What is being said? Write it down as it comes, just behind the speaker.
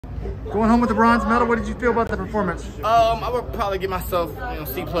Going home with the bronze medal, what did you feel about the performance? I would probably give myself,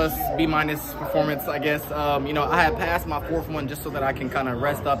 C+, B- performance, I guess. I had passed my fourth one just so that I can kind of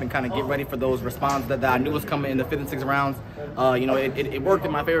rest up and kind of get ready for those responses that I knew was coming in the 5th and 6th rounds. It worked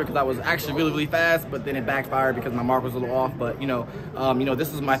in my favor because I was actually really, really fast, but then it backfired because my mark was a little off. But,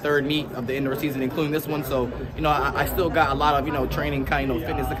 this is my 3rd meet of the indoor season, including this one. So, I still got a lot of, training,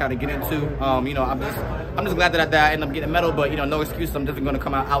 fitness to kind of get into. I'm just glad that I ended up getting a medal, but, no excuse. I'm definitely going to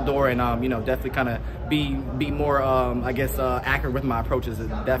come out outdoor and, definitely kind of be more, accurate with my approaches.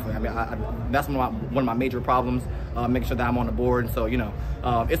 Definitely. That's one of my major problems, making sure that I'm on the board. So,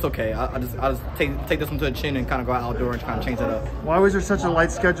 it's okay. I'll just take this one to the chin and kind of go outdoor and kind of change that up. Why was there such a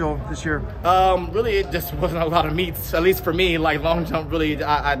light schedule this year? Really, it just wasn't a lot of meets, at least for me. Like long jump, really,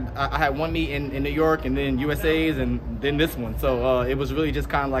 I had one meet in New York and then USA's and then this one. So it was really just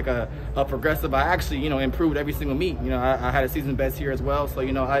kind of like a progressive. I actually, improved every single meet. I had a season best here as well. So,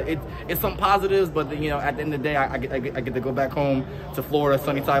 it's some positives, but at the end of the day, I get to go back home to Florida,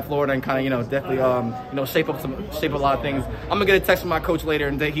 sunny side Florida, and kind of, definitely, shape a lot of things. I'm gonna get a text from my coach later,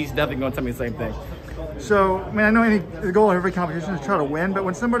 and he's definitely gonna tell me the same thing. So, I know the goal of every competition is to try to win, but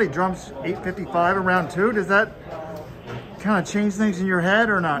when somebody jumps 8:55 in round 2, does that kind of change things in your head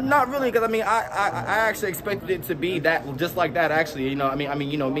or not? Not really, because I actually expected it to be that, just like that. Actually,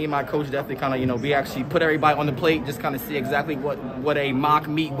 me and my coach definitely kind of, we actually put everybody on the plate, just kind of see exactly what a mock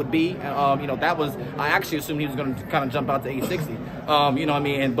meet would be. That was, I actually assumed he was going to kind of jump out to 860.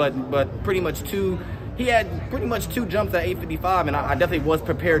 But pretty much he had pretty much 2 jumps at 8:55, and I definitely was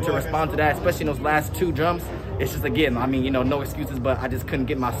prepared to respond to that, especially in those last 2 jumps. It's just, again, no excuses, but I just couldn't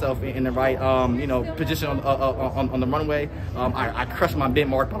get myself in the right, position on the runway. I crushed my bend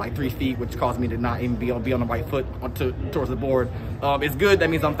mark by like 3 feet, which caused me to not even be on the right foot towards the board. It's good, that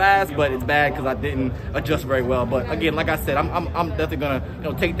means I'm fast, but it's bad because I didn't adjust very well. But again, like I said, I'm definitely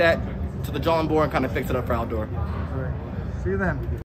gonna, take that to the drawing board and kind of fix it up for outdoor. All right. See you then.